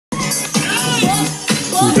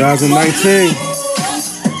2019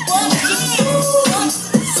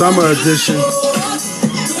 Summer Edition.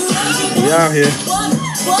 We out here.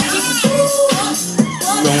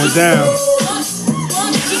 Going down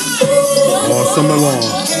all summer long.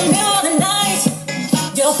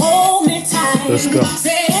 Let's go.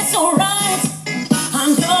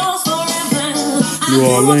 New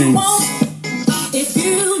Orleans,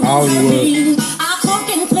 Hollywood,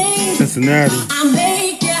 Cincinnati,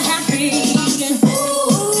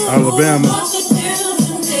 Alabama,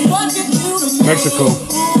 Mexico,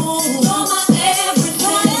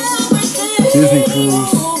 Disney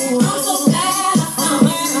Cruise,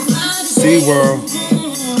 SeaWorld,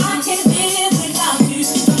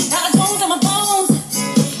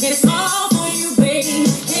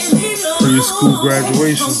 preschool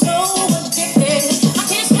graduation,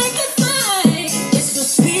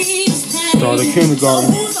 started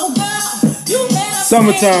kindergarten,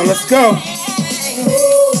 summertime, let's go.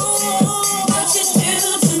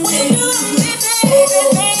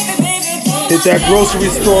 Hit that grocery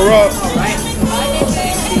store up.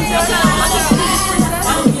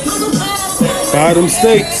 Buy them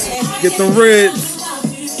steaks, get them ribs,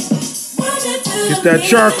 get that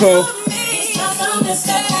charcoal.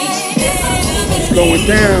 It's going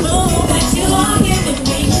down.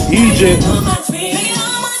 Egypt.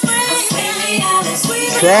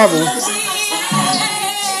 Travel.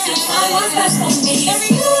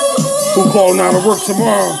 Who calling out of work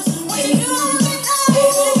tomorrow?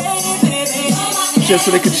 Just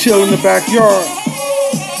so they could chill in the backyard.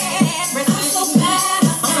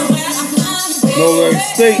 Northern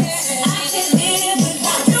States.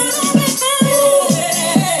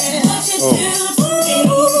 Oh.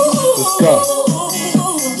 Let's go.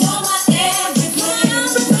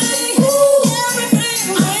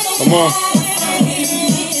 Come on.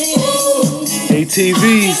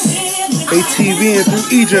 ATVing through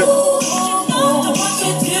Egypt.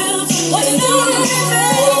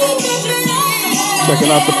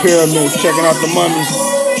 Checking out the pyramids, checking out the mummies.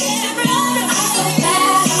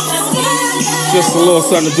 Just a little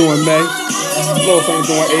something to do in May. A little something to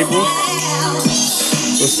do in April.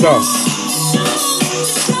 Let's go.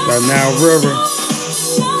 That Nile River.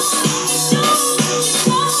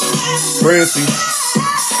 Brancy.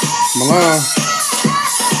 Milan.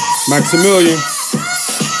 Maximilian.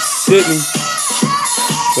 Sydney.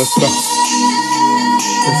 Let's go.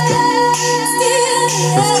 Let's go.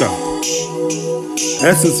 Let's go.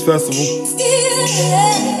 Essence Festival.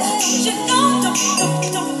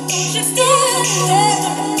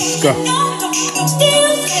 Let's go.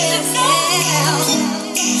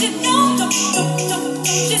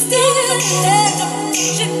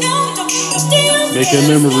 Making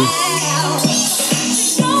memories.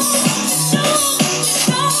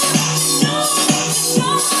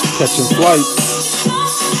 Catching flights.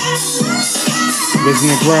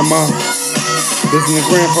 Visiting grandma. Visiting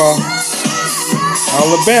grandpa.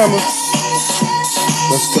 Alabama.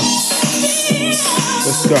 Let's go.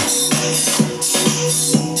 Let's go.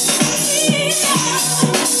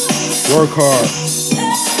 Work hard.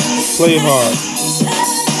 Play hard.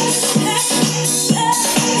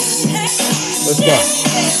 Let's go.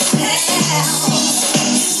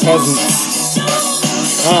 Cousins.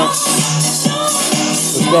 Aunts.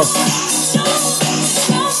 Let's go.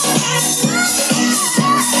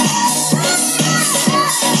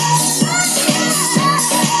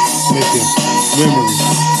 Making memories.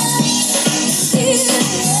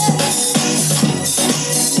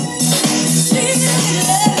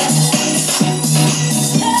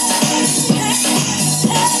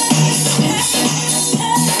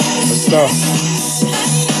 Let's go.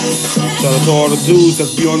 Shout out to all the dudes that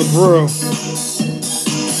be on the grill.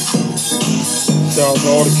 Shout out to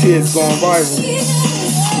all the kids going viral.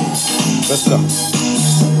 Let's go.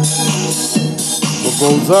 What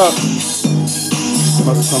goes up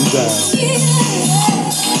must come down.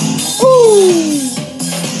 Ooh.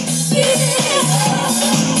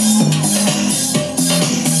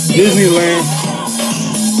 Disneyland.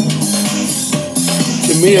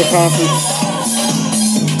 Jamia concert.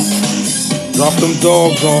 Drop them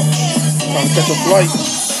dogs off. Trying to catch a flight.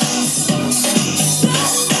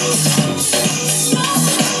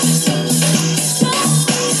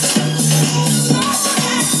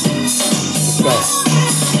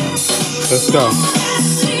 Let's go.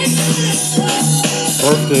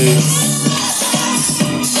 Birthdays.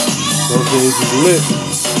 Birthdays is lit.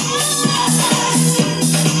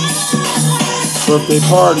 Birthday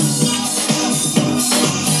parties.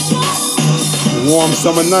 Warm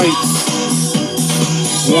summer nights.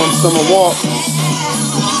 Warm summer walks.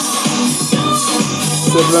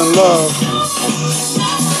 Sibling love.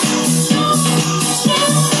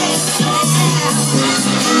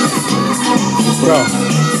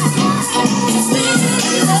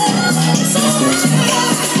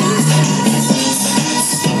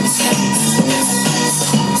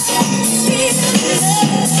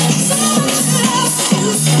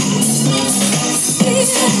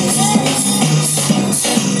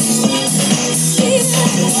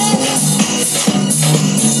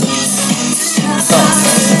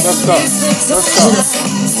 go. Let's go.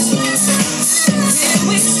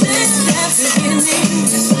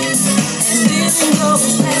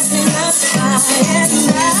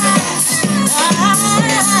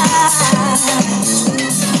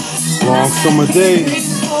 Long summer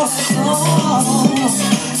days.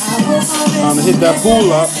 Time to hit that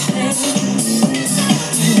pool up.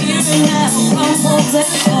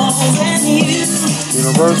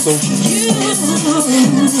 Universal.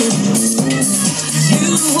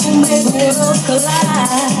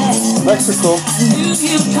 Mexico.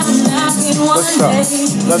 Let's go.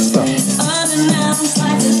 Let's go.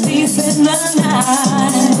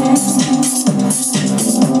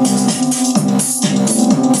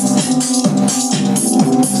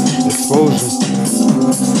 Explosion.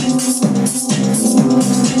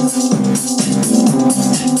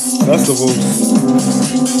 Festivals.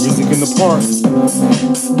 Music in the park.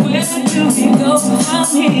 Where do we go from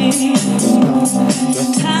here?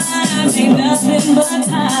 Time ain't nothing but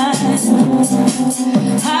time.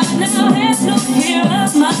 I now have no fear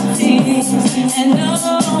of my tears, and no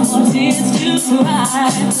more tears to cry.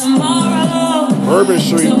 Tomorrow, Bourbon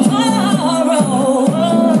Street.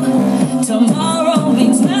 Tomorrow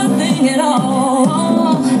means nothing at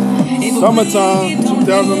all. Summertime,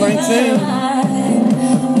 2019.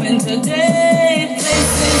 When today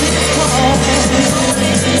places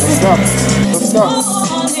Let's go. Let's go.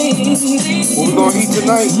 What we gonna eat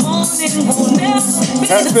tonight?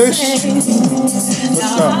 Catfish?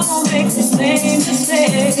 Let's go.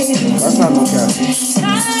 That's not no catfish.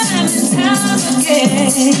 Time and time again.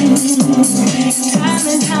 Time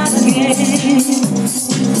and time again.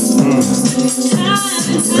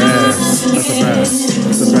 Bad. That's a bad.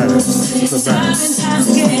 It's a bad. It's a bad.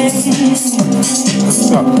 Let's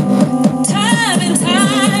go. Time and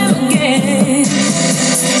time again.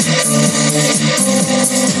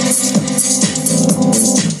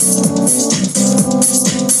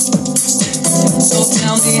 So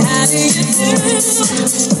tell me, how do you do?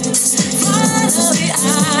 Finally, I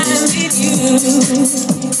meet you.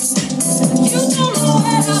 You don't know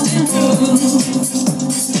what I've been through.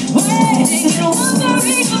 Waiting and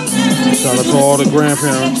wondering about Shout out to all the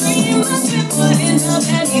grandparents.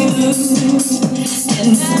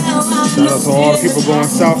 Shout out to all the people going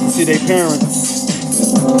south to see their parents.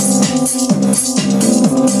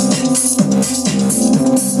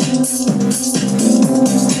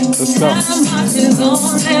 Let's go. Time marches on,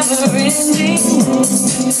 never ending.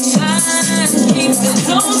 Time keeps its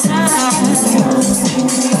own time.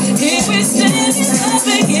 Here we stand in the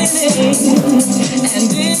beginning, and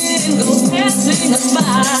then goes passing us by.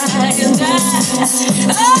 And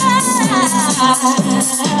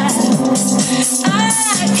I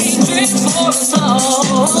can't drink for us all.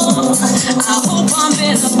 I hope I'm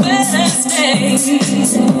in a better state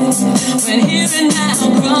when here and now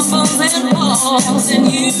crumbles and falls, and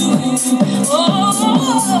you,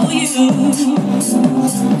 oh,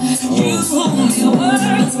 you hold me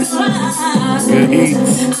worlds collide. Good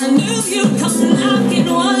eats. I knew you'd come knocking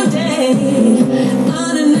one day,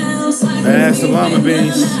 unannounced like Bad salami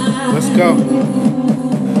beans. Let's go.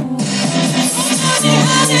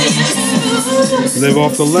 Live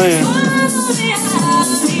off the land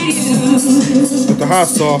with the hot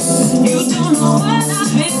sauce. You don't know what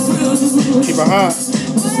I've been through. Keep it hot.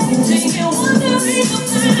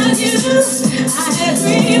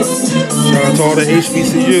 Shout out to all the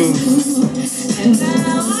HBCUs.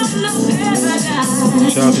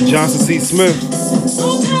 Shout out to Johnson C. Smith.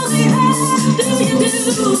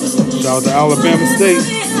 Shout out to Alabama State.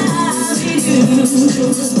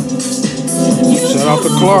 Shout out to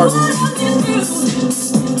Clark.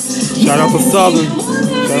 Shout out to Southern.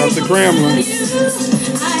 Shout out to Grambling.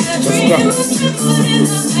 Let's go.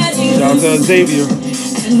 Shout out to Xavier.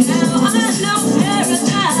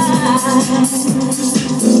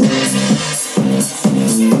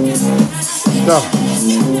 Let's go.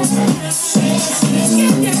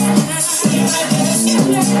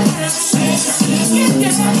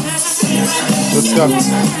 Let's go.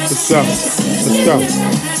 Let's go. Let's go.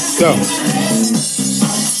 Let's go.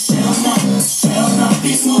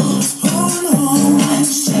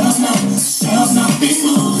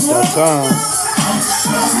 It's that time.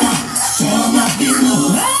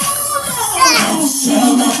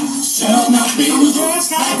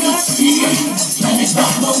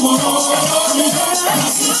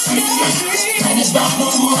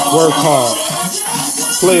 Work hard.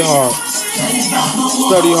 Play hard.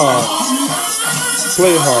 Study hard.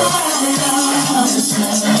 Play hard.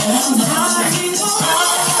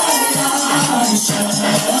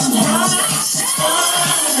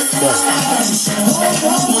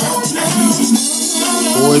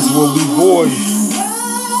 Boys will be boys.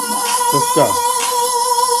 Let's go.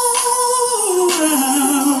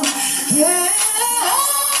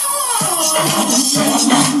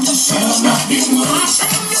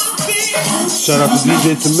 Shout out to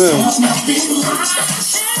DJ Tamil.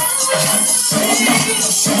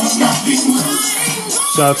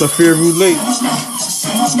 Shout out to Fairview Lake.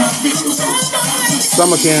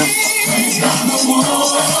 Summer camp.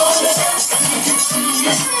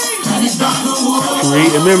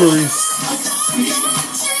 Creating memories.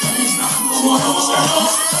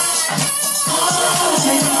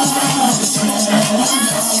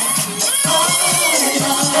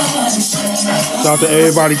 Shout out to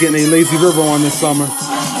everybody getting a lazy river on this summer.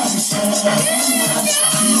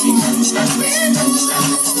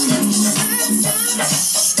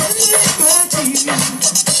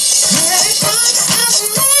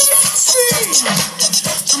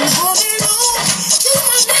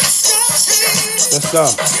 Let's go.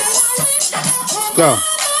 Let's go.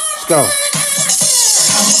 Let's go.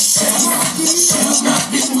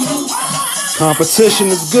 Competition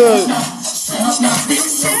is good.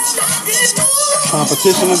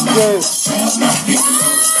 Competition is good.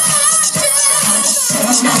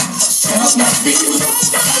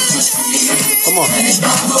 Come on.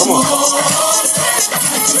 Come on.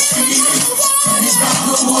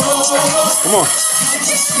 Come on.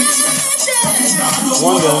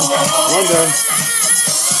 One day. One day.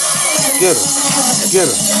 Get her. Get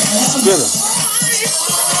her. Get her.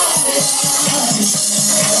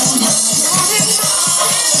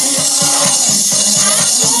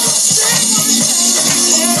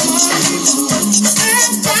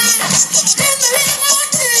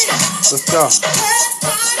 Let's go.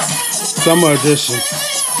 Summer edition.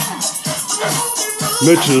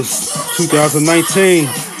 Mitchell's 2019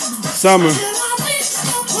 summer.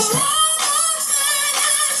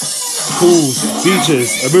 Pools, beaches,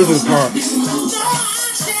 amusement parks.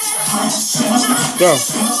 Go.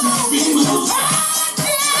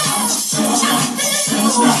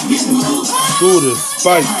 Scooters,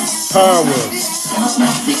 bikes, power wheels.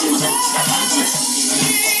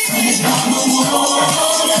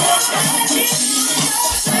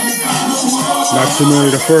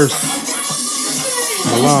 Maximilian the First,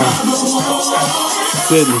 Milan,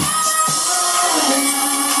 Sydney.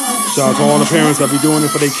 Shout out to all the parents that be doing it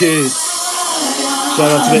for their kids. Shout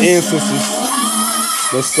out to the ancestors.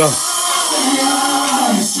 Let's go.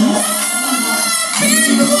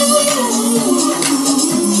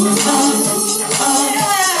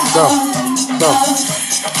 Go. Go.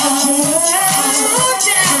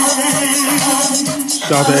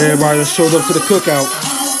 Shout out to everybody that showed up to the cookout.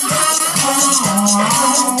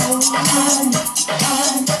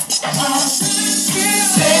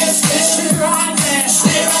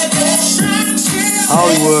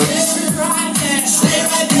 Hollywood,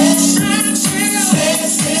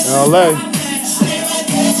 LA,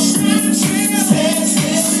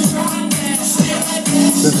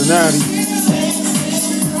 Cincinnati,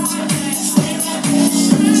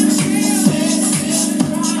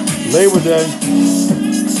 Labor Day,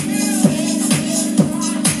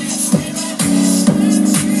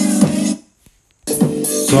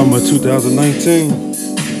 summer 2019.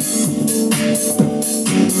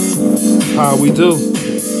 How we do?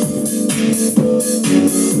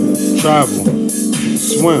 Travel,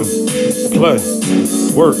 swim, play,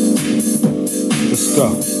 work. Let's go.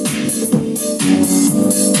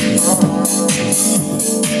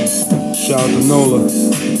 Shout out to Nola.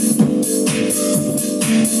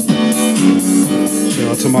 Shout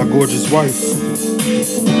out to my gorgeous wife.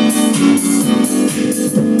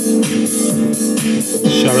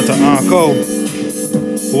 Shout out to Anko,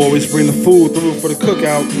 who always bring the food through for the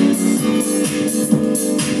cookout.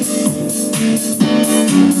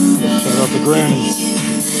 Shout out to Granny.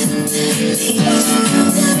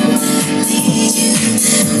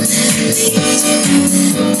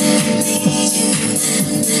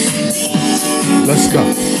 Let's go.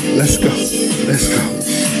 Let's go. Let's go.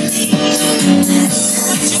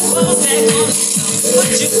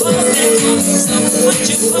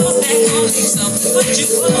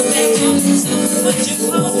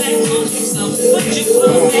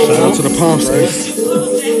 Shout out to the Palm States.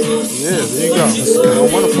 Yeah, there you go. Let's go. I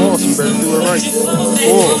want to fall, so you better do it right.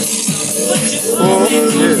 Fall. Fall.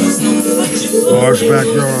 Yeah. Large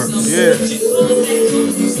backyard. Yeah.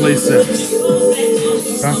 Play sets.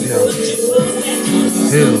 Bouncy house.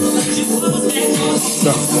 Hills.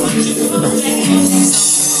 Stuff.